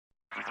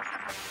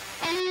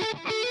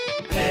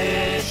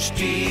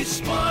HT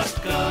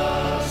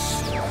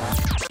Smartcast.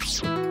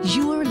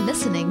 You are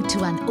listening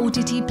to an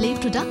OTT Play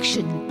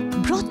production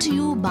brought to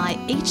you by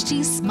HT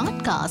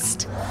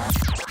Smartcast.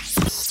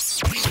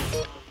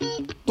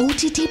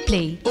 OTT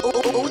Play.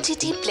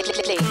 OTT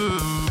Play.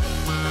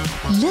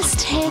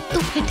 List है तो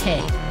hit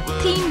है.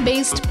 Theme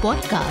based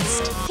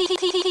podcast.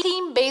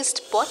 Theme based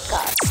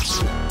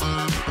podcast.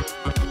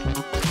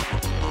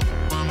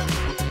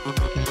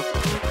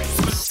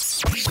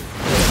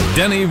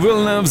 Denis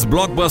Villeneuve's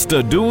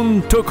blockbuster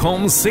Dune took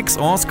home 6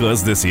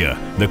 Oscars this year.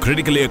 The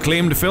critically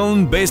acclaimed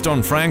film, based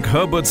on Frank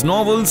Herbert's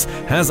novels,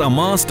 has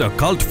amassed a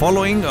cult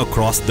following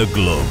across the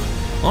globe.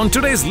 On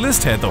today's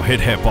List Hai To Hit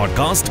Hai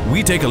podcast,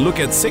 we take a look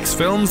at 6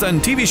 films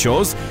and TV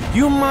shows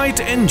you might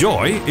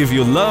enjoy if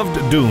you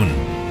loved Dune.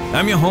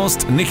 I'm your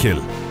host,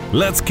 Nikhil.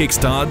 Let's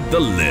kickstart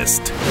the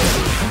list.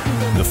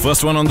 The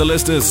first one on the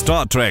list is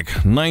Star Trek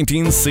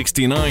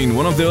 1969.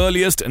 One of the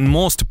earliest and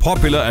most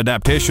popular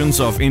adaptations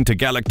of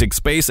intergalactic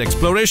space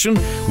exploration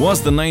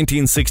was the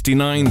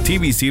 1969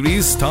 TV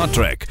series Star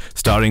Trek,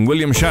 starring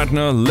William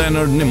Shatner,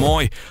 Leonard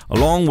Nimoy.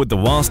 Along with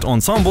the vast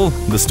ensemble,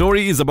 the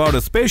story is about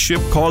a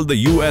spaceship called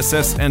the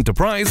USS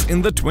Enterprise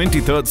in the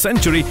 23rd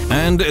century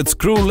and its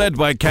crew led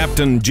by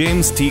Captain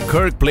James T.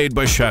 Kirk, played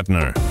by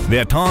Shatner. They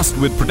are tasked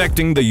with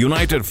protecting the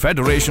United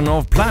Federation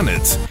of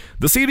Planets.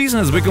 The series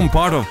has become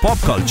part of pop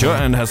culture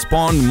and has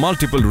spawned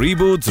multiple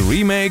reboots,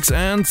 remakes,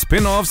 and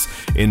spin-offs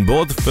in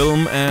both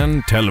film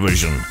and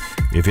television.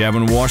 If you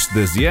haven't watched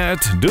this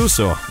yet, do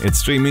so. It's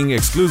streaming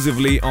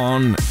exclusively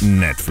on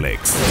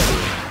Netflix.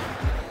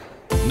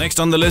 Next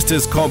on the list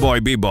is Cowboy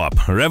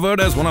Bebop. Revered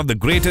as one of the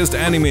greatest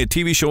anime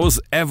TV shows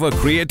ever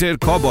created,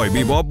 Cowboy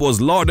Bebop was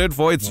lauded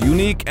for its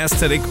unique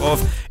aesthetic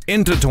of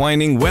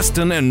intertwining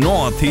Western and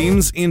noir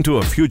themes into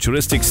a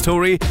futuristic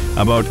story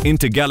about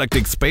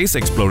intergalactic space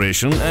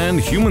exploration and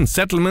human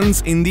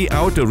settlements in the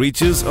outer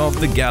reaches of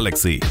the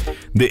galaxy.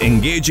 The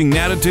engaging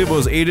narrative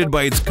was aided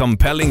by its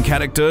compelling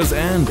characters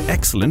and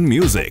excellent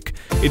music.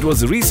 It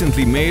was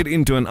recently made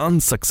into an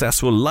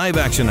unsuccessful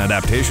live-action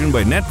adaptation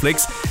by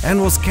Netflix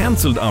and was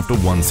cancelled after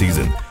one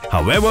season.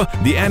 However,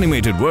 the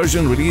animated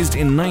version released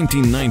in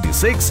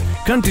 1996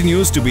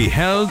 continues to be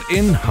held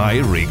in high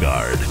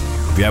regard.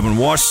 If you haven't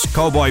watched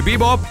Cowboy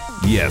Bebop,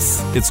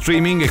 yes, it's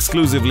streaming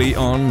exclusively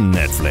on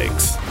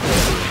Netflix.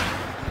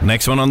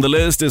 Next one on the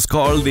list is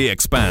called The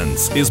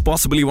Expanse. Is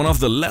possibly one of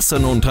the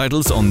lesser-known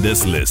titles on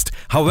this list.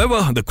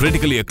 However, the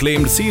critically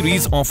acclaimed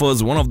series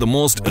offers one of the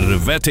most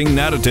riveting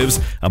narratives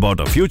about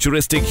a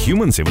futuristic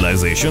human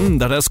civilization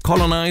that has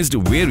colonized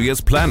various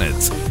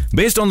planets.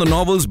 Based on the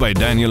novels by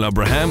Daniel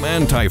Abraham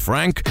and Ty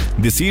Frank,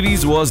 the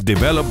series was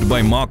developed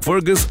by Mark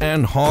Fergus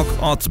and Hawk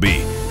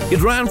Oatsby. It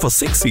ran for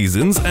 6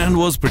 seasons and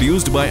was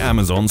produced by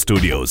Amazon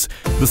Studios.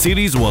 The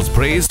series was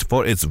praised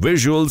for its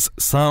visuals,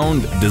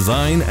 sound,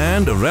 design,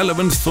 and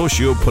relevant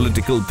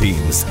socio-political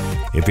themes.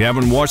 If you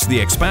haven't watched The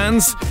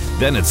Expanse,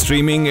 then it's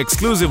streaming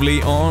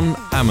exclusively on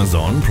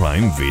Amazon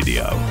Prime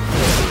Video.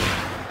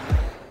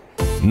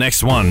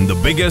 Next one, the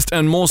biggest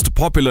and most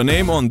popular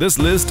name on this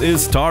list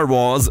is Star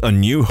Wars: A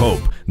New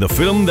Hope, the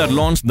film that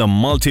launched the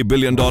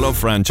multi-billion-dollar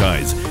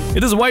franchise.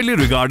 It is widely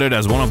regarded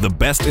as one of the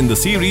best in the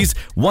series,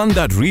 one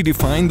that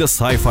redefined the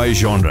sci-fi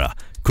genre.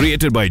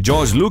 Created by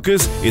George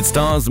Lucas, it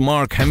stars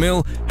Mark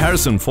Hamill,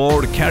 Harrison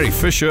Ford, Carrie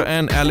Fisher,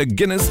 and Alec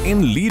Guinness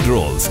in lead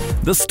roles.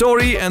 The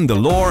story and the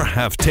lore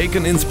have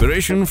taken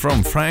inspiration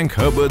from Frank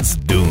Herbert's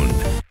Dune.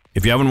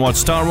 If you haven't watched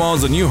Star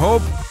Wars: A New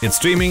Hope, it's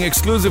streaming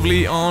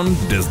exclusively on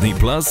Disney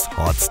Plus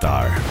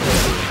Hotstar.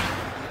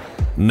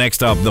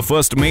 Next up, the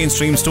first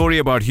mainstream story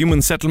about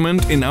human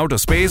settlement in outer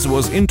space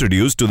was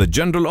introduced to the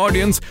general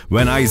audience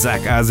when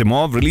Isaac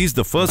Asimov released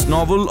the first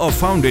novel of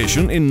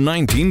Foundation in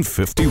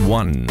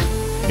 1951.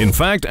 In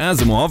fact,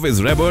 Asimov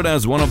is revered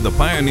as one of the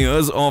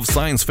pioneers of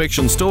science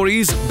fiction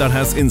stories that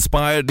has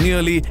inspired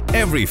nearly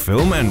every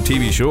film and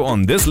TV show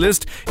on this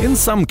list in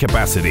some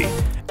capacity.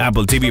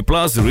 Apple TV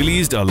Plus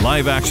released a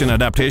live-action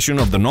adaptation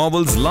of the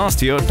novels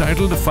last year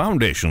titled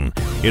Foundation.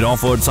 It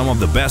offered some of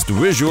the best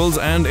visuals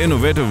and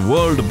innovative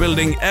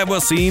world-building ever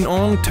seen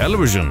on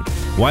television.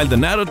 While the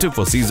narrative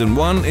for Season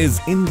 1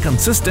 is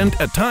inconsistent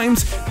at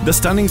times, the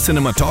stunning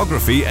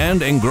cinematography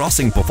and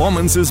engrossing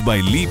performances by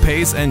Lee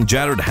Pace and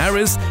Jared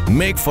Harris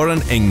make for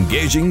an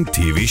engaging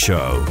TV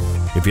show.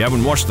 If you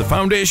haven't watched The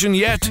Foundation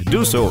yet,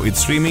 do so. It's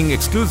streaming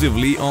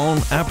exclusively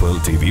on Apple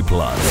TV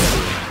Plus.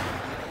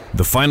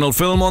 The final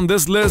film on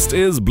this list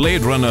is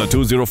Blade Runner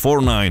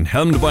 2049,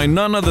 helmed by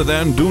none other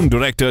than Dune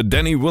director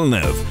Denis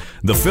Villeneuve.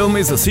 The film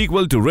is a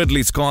sequel to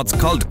Ridley Scott's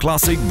cult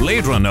classic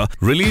Blade Runner,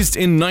 released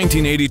in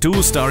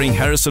 1982, starring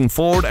Harrison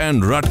Ford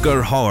and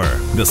Rutger Hauer.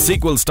 The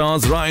sequel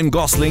stars Ryan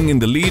Gosling in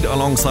the lead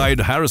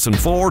alongside Harrison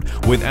Ford,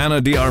 with Ana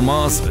de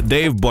Armas,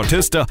 Dave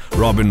Bautista,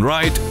 Robin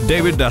Wright,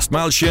 David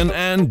Dastmalchian,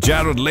 and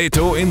Jared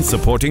Leto in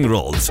supporting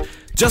roles.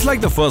 Just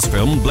like the first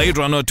film, Blade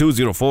Runner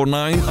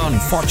 2049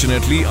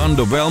 unfortunately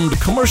underwhelmed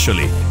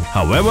commercially.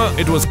 However,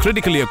 it was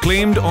critically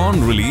acclaimed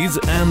on release,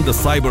 and the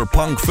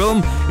cyberpunk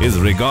film is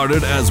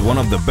regarded as one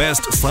of the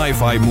best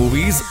sci-fi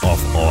movies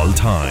of all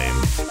time.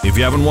 If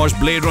you haven't watched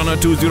Blade Runner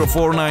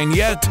 2049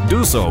 yet,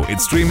 do so.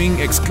 It's streaming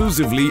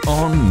exclusively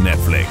on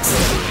Netflix.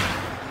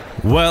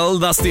 Well,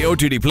 that's the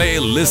OTT Play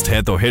List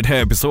Hai To Hit Hai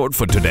episode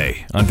for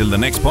today. Until the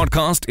next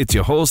podcast, it's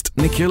your host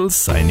Nikhil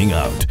signing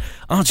out.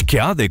 Aaj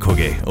kya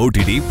dekhoge?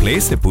 OTT Play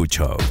se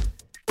poocho.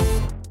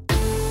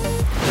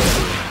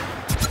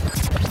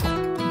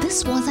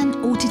 This was an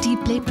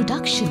OTT Play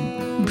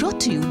production brought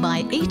to you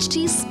by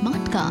HT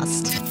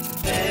Smartcast.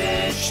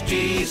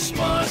 HT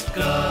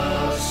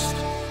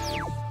Smartcast.